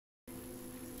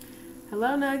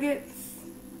Hello, Nuggets.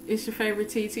 It's your favorite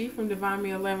TT from Divine Me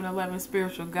 1111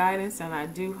 Spiritual Guidance, and I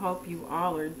do hope you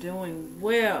all are doing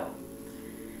well.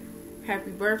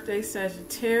 Happy birthday,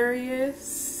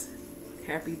 Sagittarius.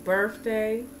 Happy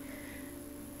birthday.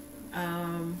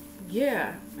 I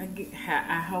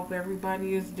hope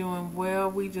everybody is doing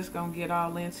well. We just gonna get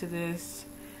all into this,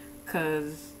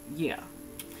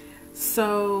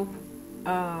 So,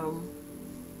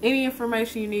 any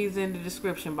information you need is in the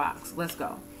description box. Let's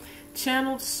go.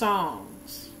 Channeled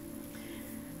songs.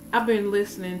 I've been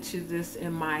listening to this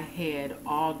in my head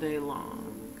all day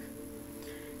long.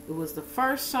 It was the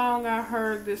first song I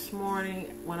heard this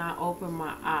morning when I opened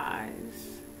my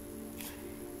eyes.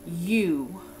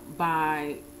 You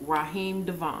by Raheem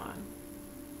DeVaughn.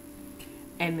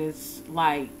 And it's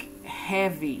like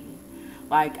heavy.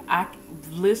 Like I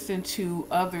listened to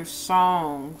other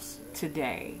songs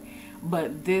today,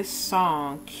 but this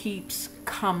song keeps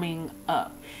coming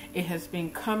up. It has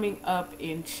been coming up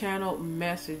in channeled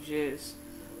messages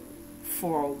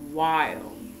for a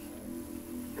while.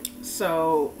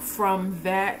 So from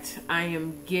that, I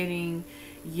am getting,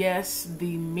 yes,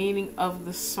 the meaning of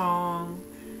the song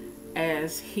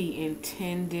as he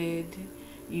intended.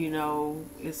 You know,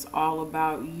 it's all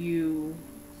about you,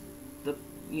 the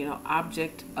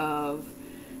object of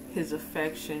his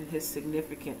affection, his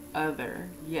significant other,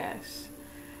 yes.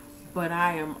 But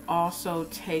I am also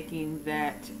taking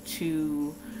that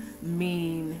to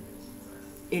mean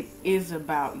it is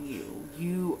about you.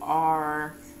 You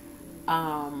are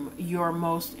your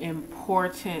most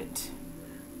important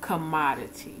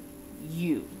commodity.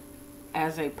 You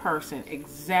as a person,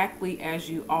 exactly as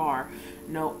you are.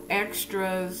 No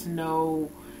extras,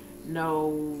 no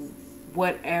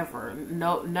whatever.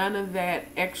 None of that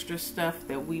extra stuff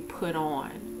that we put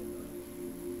on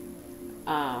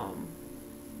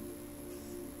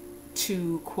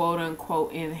to quote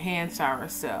unquote enhance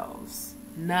ourselves.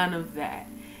 None of that.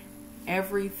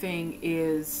 Everything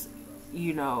is,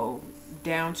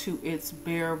 down to its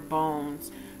bare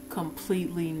bones,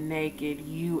 completely naked,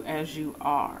 you as you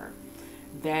are.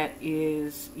 That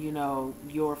is,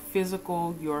 your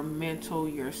physical, your mental,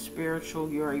 your spiritual,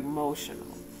 your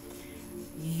emotional.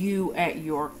 You at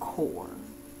your core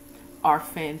are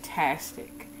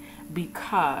fantastic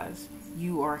because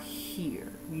you are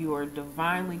here. You are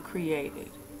divinely created.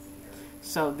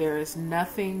 So there is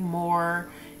nothing more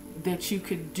that you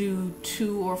could do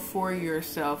to or for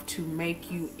yourself to make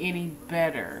you any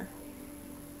better.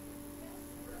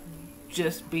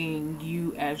 Just being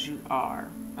you as you are.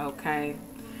 Okay?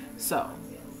 So,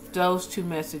 those two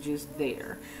messages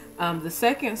there. The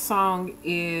second song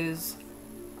is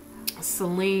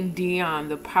Celine Dion,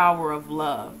 The Power of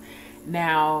Love.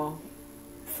 Now,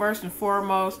 first and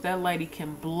foremost, that lady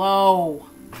can blow.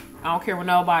 I don't care what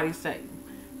nobody say.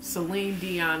 Celine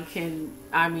Dion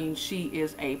she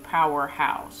is a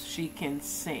powerhouse. She can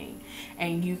sing.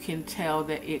 And you can tell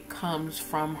that it comes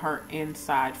from her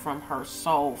inside, from her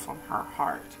soul, from her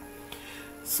heart.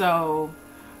 So,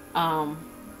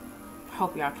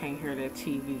 hope y'all can't hear that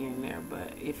TV in there,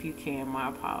 but if you can, my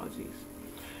apologies.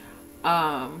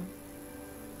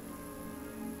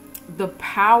 The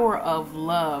power of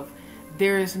love,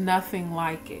 there is nothing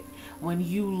like it. When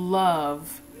you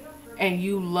love, and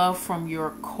you love from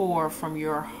your core, from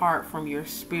your heart, from your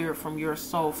spirit, from your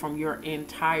soul, from your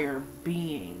entire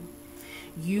being,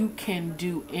 you can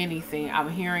do anything.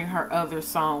 I'm hearing her other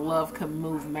song, Love Can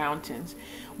Move Mountains.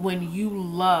 When you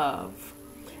love,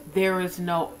 there is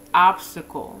no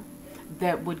obstacle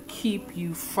that would keep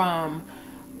you from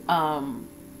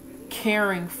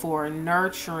caring for,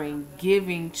 nurturing,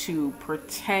 giving to,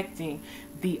 protecting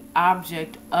the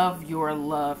object of your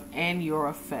love and your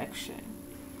affection.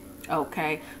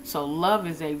 Okay, so love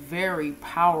is a very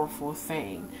powerful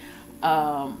thing.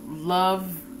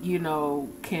 Love,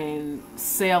 can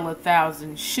sail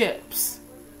 1,000 ships.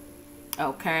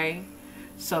 Okay,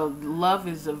 so love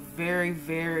is a very,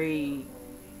 very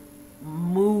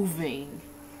moving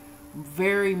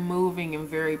and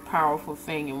very powerful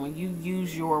thing. And when you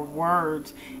use your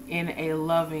words in a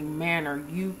loving manner,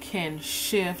 you can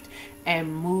shift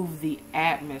and move the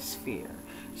atmosphere.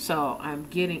 So I'm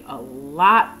getting a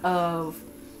lot of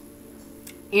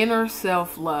inner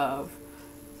self-love,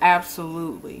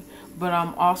 absolutely. But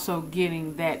I'm also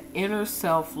getting that inner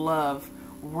self-love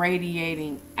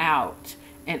radiating out,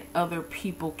 and other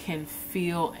people can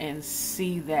feel and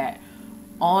see that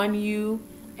on you,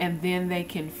 and then they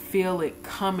can feel it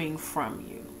coming from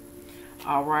you.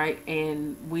 All right,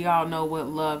 and we all know what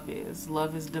love is.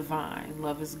 Love is divine.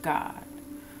 Love is God.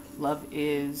 Love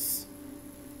is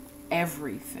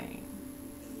everything.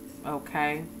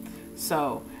 Okay,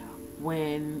 so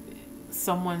when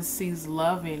someone sees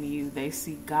love in you, they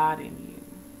see God in you.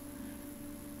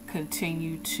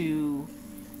 Continue to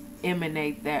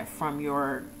emanate that from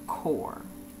your core.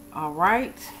 All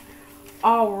right?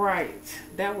 All right.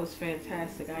 That was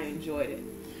fantastic. I enjoyed it.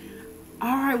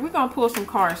 All right, we're going to pull some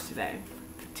cards today.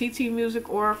 TT Music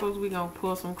Oracles, we're going to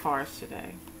pull some cards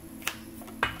today.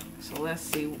 So let's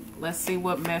see. Let's see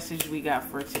what message we got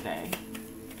for today.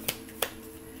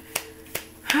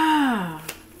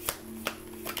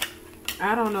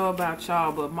 I don't know about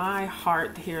y'all, but my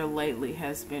heart here lately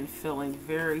has been feeling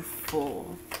very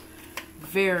full.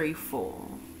 Very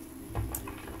full.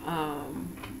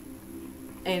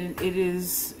 And it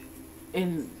is,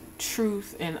 in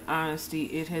truth and honesty,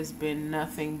 it has been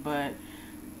nothing but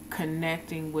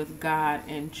connecting with God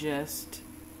and just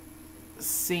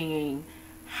seeing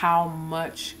how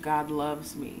much God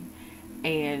loves me.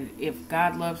 And if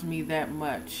God loves me that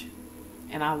much,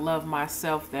 and I love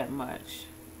myself that much,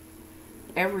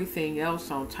 everything else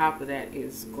on top of that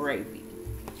is gravy.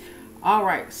 All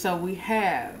right, so we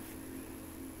have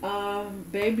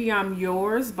Baby I'm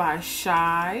Yours by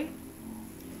Shy.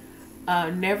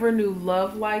 Never Knew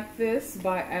Love Like This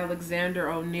by Alexander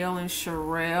O'Neal and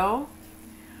Sherelle.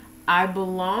 I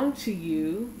Belong to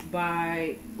You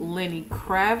by Lenny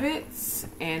Kravitz.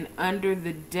 And Under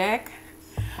the Deck,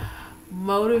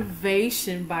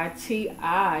 Motivation by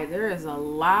T.I. There is a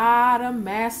lot of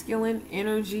masculine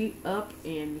energy up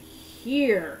in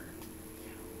here.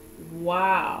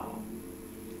 Wow.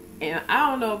 And I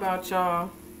don't know about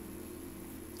y'all,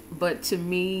 but to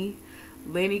me,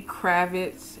 Lenny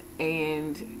Kravitz,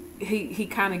 and he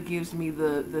kind of gives me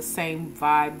the same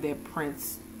vibe that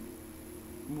Prince,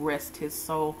 rest his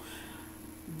soul,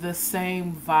 the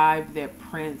same vibe that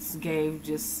Prince gave.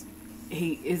 Just,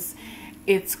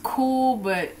 it's cool,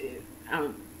 but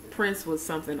Prince was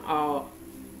something all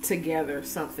together,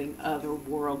 something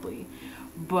otherworldly.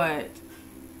 But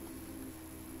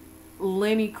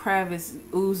Lenny Kravitz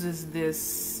oozes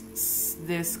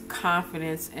this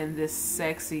confidence and this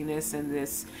sexiness and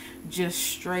this just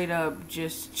straight up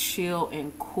just chill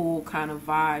and cool kind of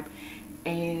vibe.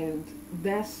 And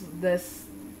this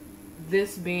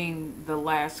being the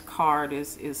last card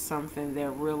is something that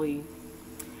really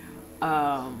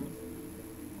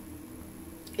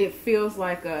it feels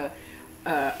like a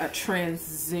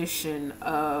transition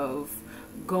of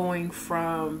going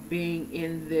from being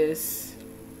in this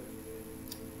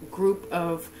group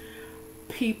of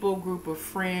people, group of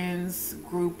friends,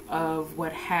 group of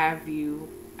what have you,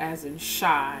 as in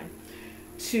Shy,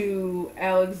 to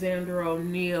Alexander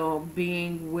O'Neal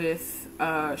being with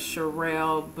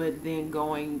Sherelle, but then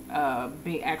going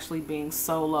actually being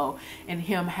solo, and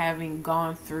him having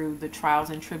gone through the trials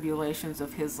and tribulations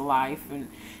of his life, and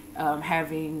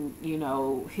having, you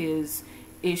know, his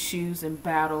issues and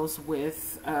battles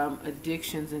with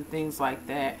addictions and things like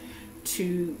that,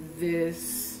 to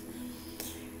this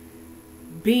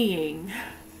being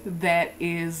that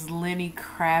is Lenny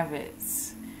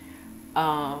Kravitz,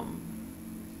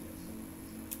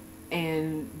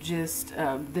 and just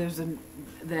there's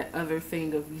that other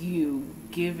thing of you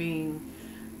giving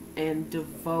and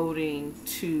devoting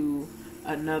to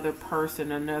another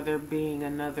person, another being,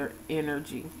 another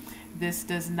energy. This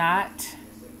does not,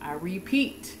 I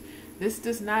repeat, this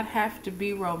does not have to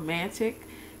be romantic.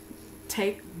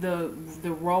 Take the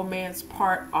romance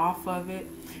part off of it.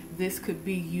 This could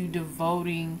be you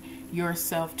devoting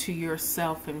yourself to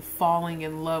yourself and falling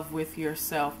in love with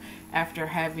yourself after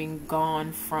having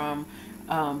gone from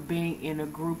being in a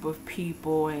group of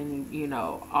people and, you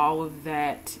know, all of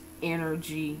that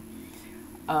energy,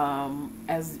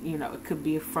 as you know, it could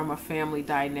be from a family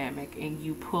dynamic, and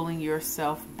you pulling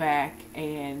yourself back,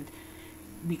 and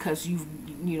because you've,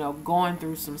 you know, gone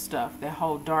through some stuff, that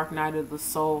whole dark night of the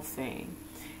soul thing,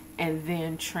 and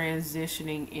then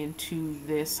transitioning into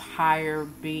this higher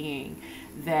being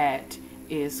that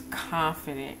is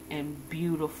confident and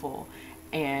beautiful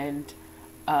and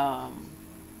on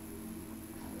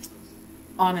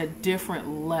a different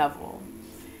level.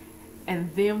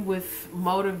 And then with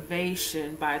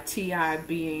Motivation by T.I.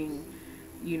 being,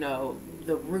 you know,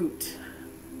 the root,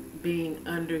 being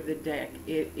Under the Deck,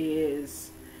 it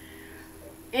is,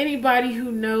 anybody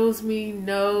who knows me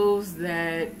knows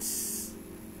that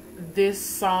this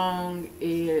song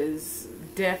is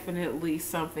definitely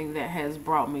something that has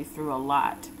brought me through a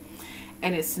lot.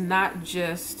 And it's not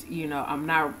just, you know, I'm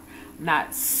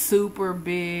not super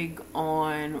big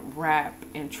on rap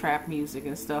and trap music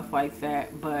and stuff like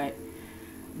that, but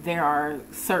there are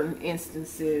certain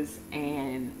instances,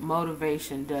 and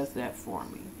Motivation does that for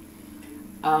me.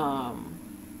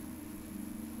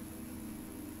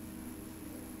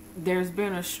 there's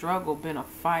been a struggle, been a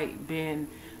fight, been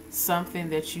something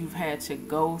that you've had to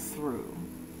go through,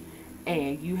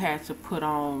 and you had to put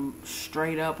on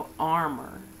straight up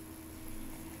armor.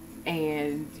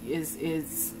 And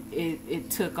it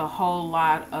took a whole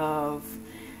lot of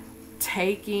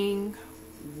taking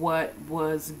what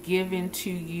was given to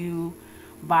you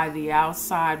by the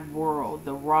outside world,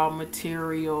 the raw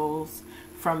materials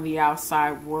from the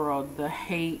outside world, the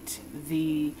hate,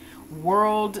 the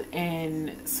world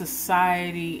and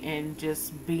society and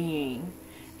just being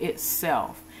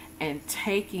itself, and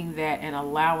taking that and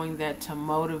allowing that to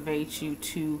motivate you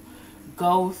to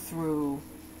go through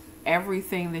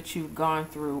everything that you've gone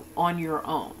through on your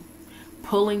own,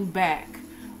 pulling back,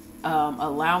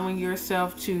 allowing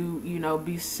yourself to, you know,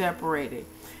 be separated,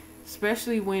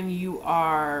 especially when you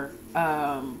are,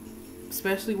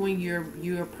 especially when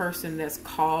you're a person that's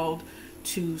called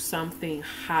to something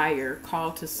higher,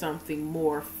 called to something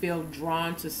more, feel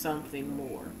drawn to something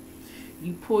more.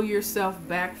 You pull yourself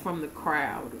back from the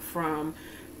crowd, from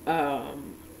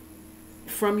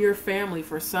your family.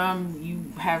 For some,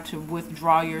 you have to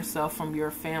withdraw yourself from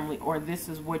your family, or this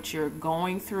is what you're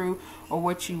going through, or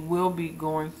what you will be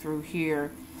going through here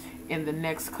in the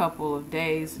next couple of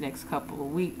days, next couple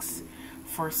of weeks.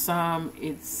 For some,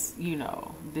 it's, you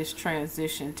know, this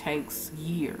transition takes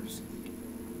years.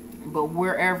 But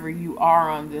wherever you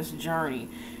are on this journey,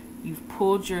 you've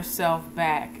pulled yourself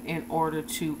back in order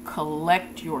to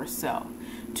collect yourself,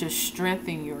 to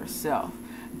strengthen yourself.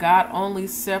 God only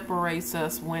separates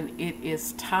us when it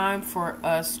is time for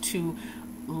us to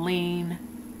lean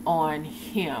on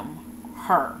Him,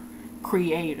 her,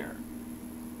 Creator,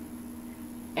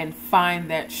 and find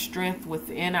that strength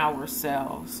within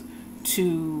ourselves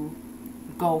to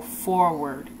go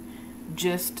forward.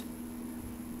 Just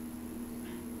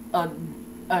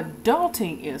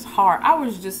adulting is hard. I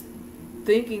was just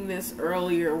thinking this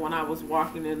earlier when I was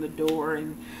walking in the door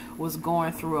and was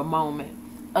going through a moment.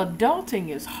 Adulting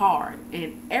is hard,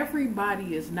 and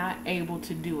everybody is not able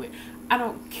to do it. I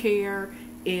don't care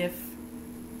if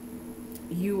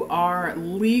you are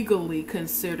legally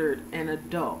considered an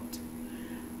adult.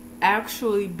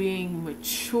 Actually being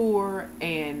mature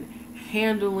and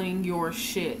handling your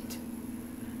shit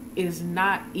is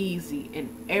not easy, and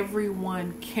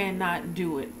everyone cannot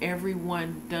do it.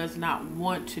 Everyone does not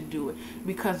want to do it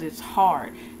because it's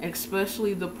hard,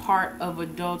 especially the part of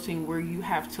adulting where you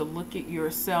have to look at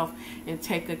yourself and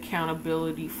take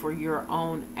accountability for your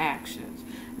own actions,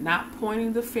 not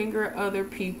pointing the finger at other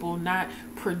people, not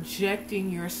projecting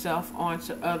yourself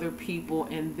onto other people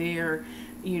and they're,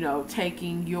 you know,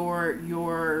 taking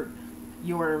your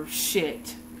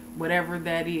shit, whatever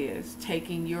that is,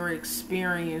 taking your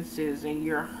experiences and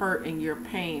your hurt and your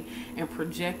pain and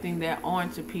projecting that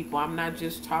onto people. I'm not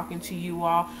just talking to you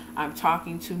all, I'm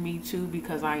talking to me too,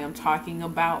 because I am talking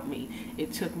about me.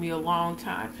 It took me a long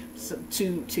time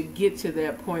to get to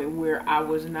that point where I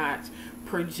was not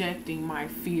projecting my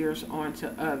fears onto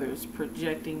others,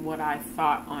 projecting what I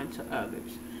thought onto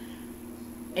others.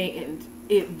 And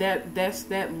that's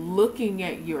that looking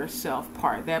at yourself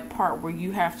part, that part where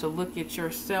you have to look at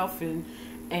yourself and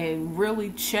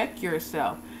really check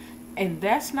yourself. And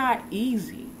that's not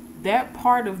easy. That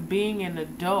part of being an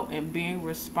adult and being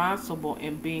responsible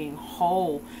and being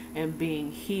whole and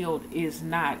being healed is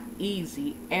not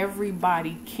easy.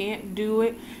 Everybody can't do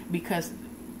it because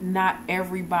not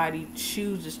everybody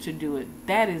chooses to do it.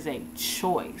 That is a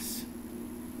choice.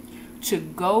 To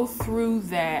go through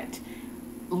that,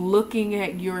 looking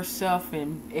at yourself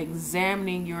and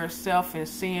examining yourself and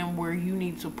seeing where you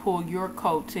need to pull your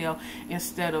coattail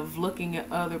instead of looking at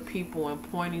other people and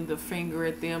pointing the finger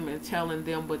at them and telling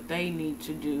them what they need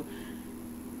to do.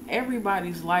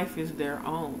 Everybody's life is their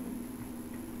own.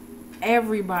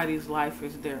 Everybody's life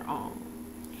is their own.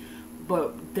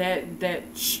 But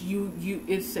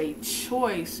it's a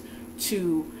choice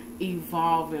to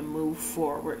evolve and move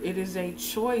forward. It is a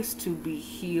choice to be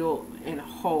healed and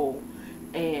whole,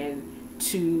 and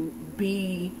to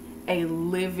be a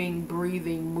living,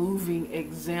 breathing, moving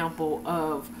example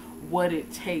of what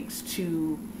it takes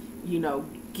to, you know,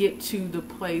 get to the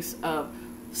place of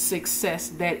success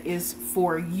that is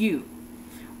for you.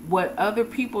 What other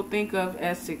people think of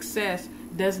as success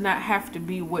does not have to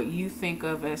be what you think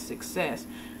of as success.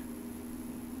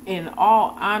 In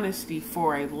all honesty,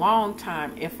 for a long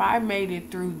time, if I made it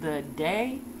through the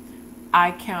day,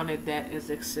 I counted that as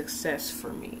a success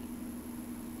for me.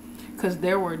 Because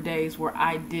there were days where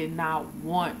I did not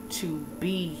want to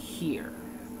be here.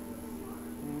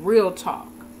 Real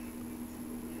talk.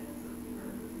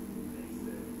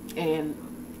 And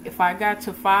if I got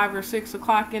to 5 or 6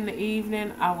 o'clock in the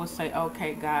evening, I would say,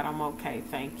 okay, God, I'm okay.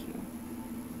 Thank you.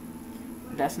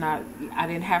 That's not, I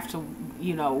didn't have to,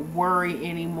 worry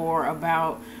anymore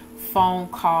about phone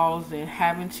calls and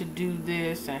having to do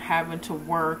this and having to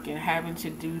work and having to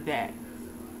do that.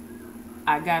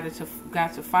 I got to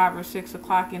 5 or 6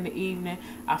 o'clock in the evening.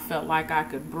 I felt like I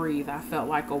could breathe. I felt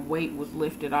like a weight was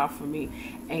lifted off of me.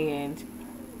 And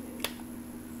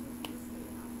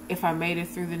if I made it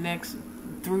through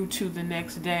to the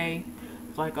next day,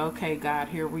 it's like, okay, God,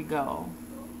 here we go.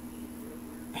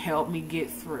 Help me get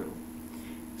through.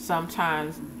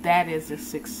 Sometimes that is a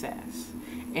success.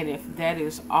 And if that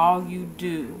is all you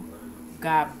do,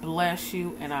 God bless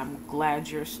you, and I'm glad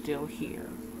you're still here.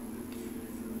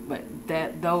 But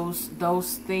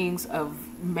those things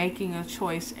of making a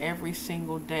choice every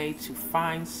single day to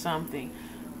find something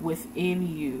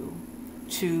within you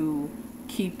to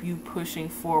keep you pushing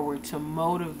forward, to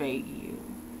motivate you.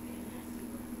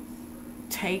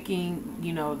 Taking,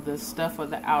 the stuff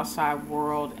of the outside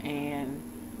world, and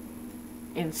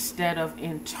instead of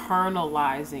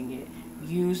internalizing it,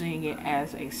 using it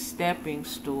as a stepping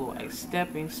stool, a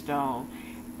stepping stone,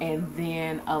 and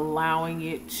then allowing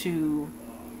it to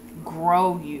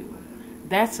grow you.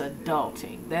 That's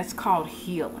adulting. That's called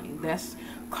healing. That's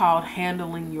called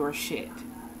handling your shit.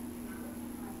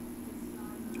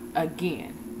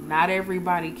 Again, not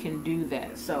everybody can do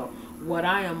that. So what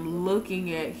I am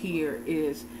looking at here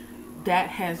is that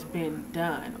has been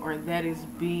done, or that is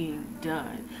being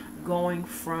done. Going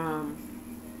from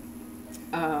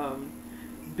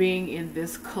being in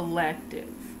this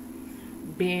collective,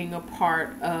 being a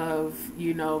part of,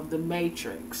 the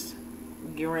Matrix.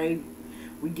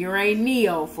 We get ready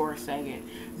Neo for a second.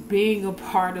 Being a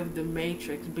part of the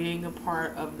Matrix, being a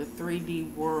part of the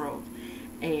 3D world,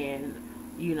 and,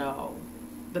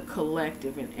 the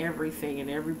collective and everything and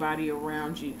everybody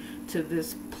around you, to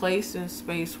this place and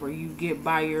space where you get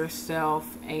by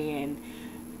yourself and,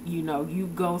 you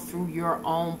go through your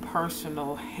own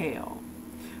personal hell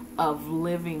of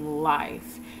living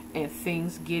life, and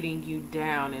things getting you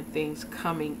down and things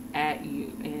coming at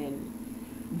you, and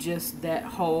just that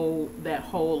whole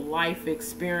life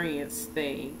experience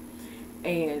thing.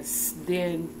 And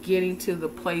then getting to the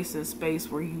place and space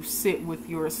where you sit with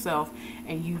yourself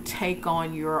and you take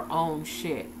on your own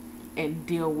shit and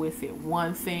deal with it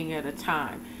one thing at a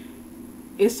time.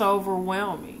 It's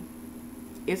overwhelming.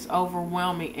 It's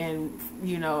overwhelming, and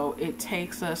it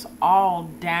takes us all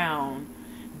down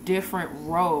different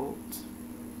roads.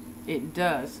 It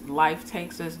does. Life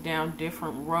takes us down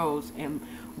different roads, and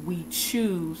we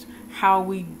choose how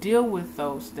we deal with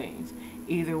those things.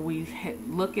 Either we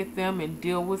look at them and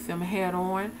deal with them head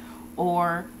on,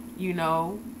 or,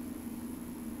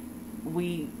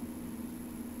 we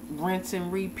rinse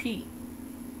and repeat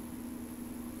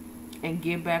and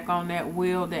get back on that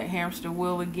wheel, that hamster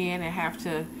wheel again, and have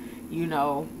to,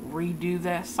 redo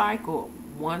that cycle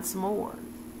once more.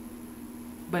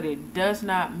 But it does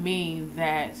not mean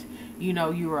that,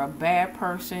 you're a bad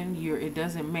person. It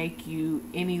doesn't make you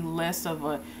any less of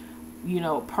a,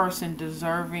 person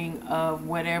deserving of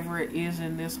whatever it is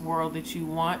in this world that you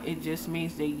want. It just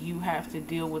means that you have to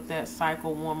deal with that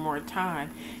cycle one more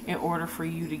time in order for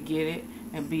you to get it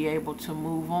and be able to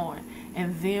move on.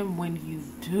 And then when you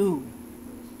do,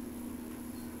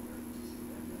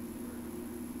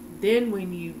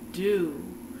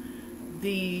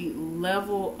 the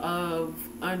level of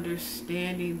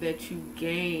understanding that you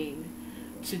gain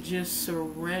to just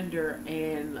surrender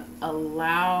and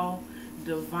allow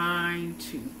divine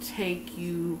to take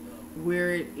you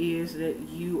where it is that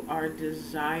you are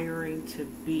desiring to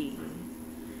be.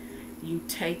 You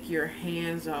take your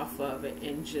hands off of it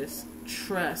and just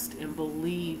trust and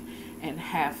believe and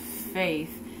have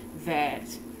faith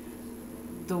that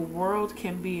the world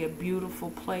can be a beautiful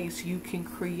place. You can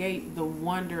create the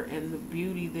wonder and the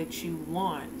beauty that you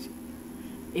want.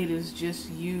 It is just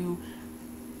you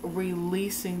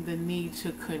releasing the need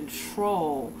to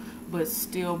control, but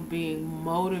still being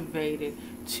motivated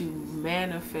to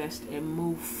manifest and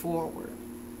move forward.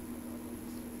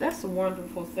 That's a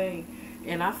wonderful thing.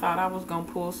 And I thought I was going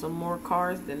to pull some more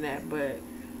cards than that, but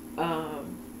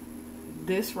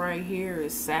this right here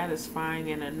is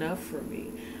satisfying and enough for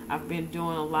me. I've been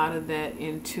doing a lot of that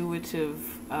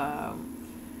intuitive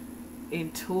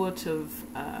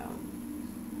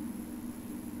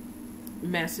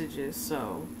messages,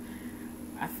 so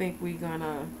I think I'm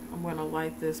gonna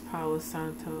light this Palo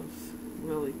Santos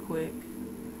really quick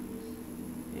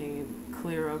and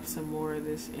clear up some more of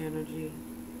this energy.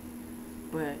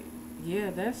 But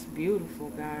yeah, that's beautiful,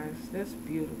 guys. That's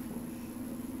beautiful.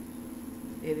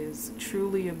 It is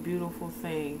truly a beautiful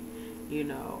thing.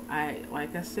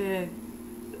 Like I said,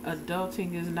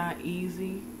 adulting is not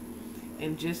easy,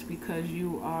 And just because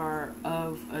you are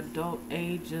of adult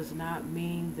age does not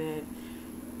mean that,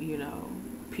 you know,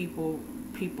 people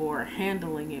are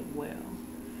handling it well.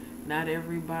 Not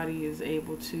everybody is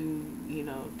able to, you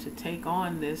know, to take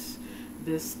on this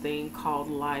thing called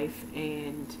life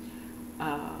and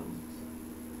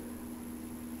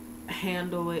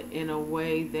handle it in a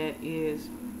way that is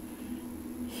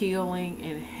healing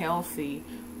and healthy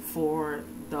for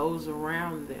those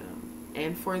around them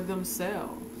and for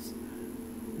themselves.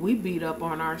 We beat up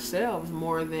on ourselves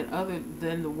more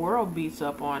than the world beats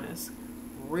up on us.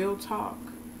 Real talk.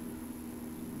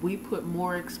 We put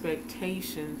more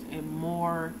expectations and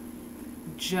more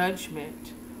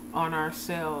judgment on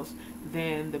ourselves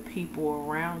than the people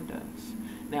around us.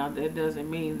 Now, that doesn't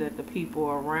mean that the people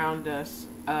around us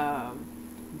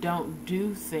don't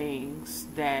do things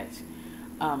that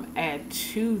add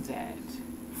to that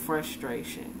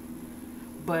frustration.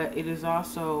 But it is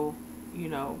also, you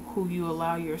know, who you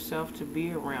allow yourself to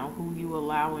be around, who you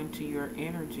allow into your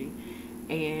energy,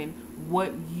 and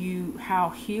how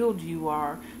healed you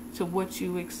are to what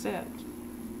you accept.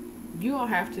 You don't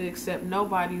have to accept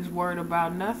nobody's word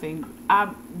about nothing.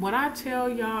 When I tell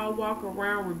y'all I walk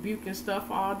around rebuking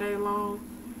stuff all day long,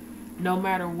 no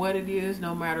matter what it is,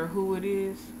 no matter who it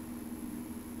is,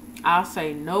 I'll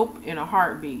say nope in a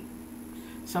heartbeat.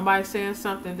 Somebody saying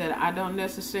something that I don't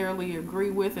necessarily agree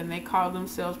with and they call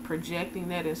themselves projecting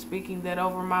that and speaking that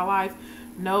over my life.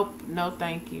 Nope, no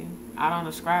thank you. I don't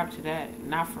ascribe to that.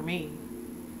 Not for me.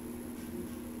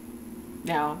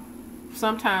 Now,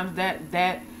 sometimes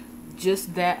that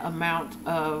amount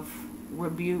of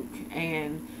rebuke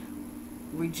and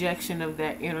rejection of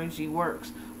that energy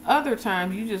works. Other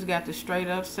times you just got to straight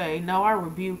up say, no, I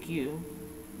rebuke you.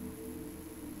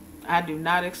 I do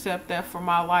not accept that for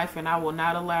my life, and I will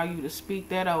not allow you to speak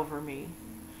that over me.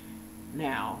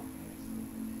 Now,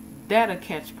 that'll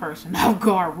catch a person off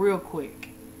guard real quick.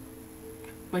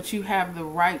 But you have the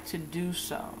right to do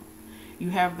so.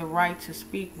 You have the right to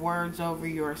speak words over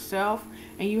yourself,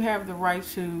 and you have the right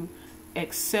to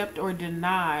accept or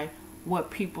deny what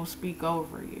people speak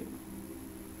over you.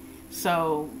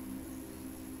 So,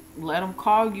 let them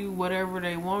call you whatever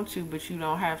they want to, but you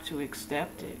don't have to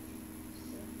accept it.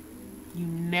 You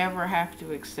never have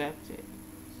to accept it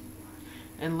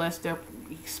unless they're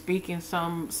speaking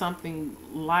something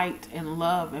light and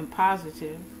love and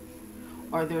positive,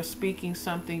 or they're speaking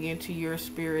something into your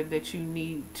spirit that you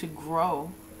need to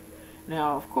grow.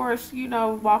 Now, of course, you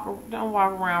know, don't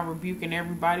walk around rebuking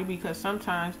everybody, because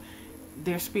sometimes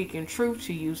they're speaking truth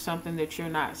to you, something that you're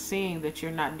not seeing, that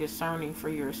you're not discerning for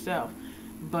yourself.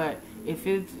 But if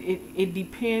it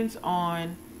depends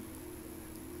on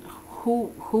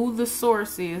who the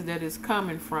source is that is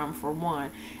coming from, for one,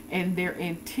 and their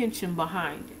intention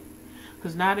behind it.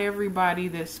 Because not everybody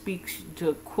that speaks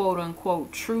to quote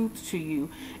unquote truth to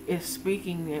you is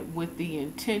speaking it with the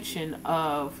intention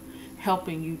of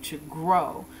helping you to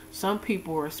grow. Some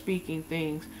people are speaking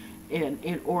things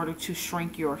in order to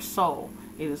shrink your soul.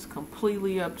 It is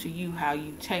completely up to you how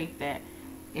you take that.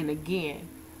 And again,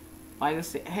 like I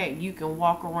said, hey, you can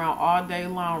walk around all day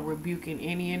long rebuking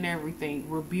any and everything.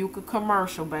 Rebuke a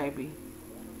commercial, baby.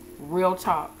 Real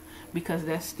talk. Because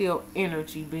that's still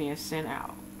energy being sent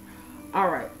out.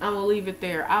 Alright, I'm going to leave it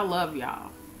there. I love y'all.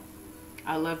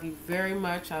 I love you very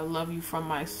much. I love you from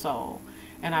my soul.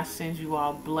 And I send you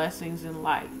all blessings and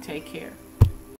light. Take care.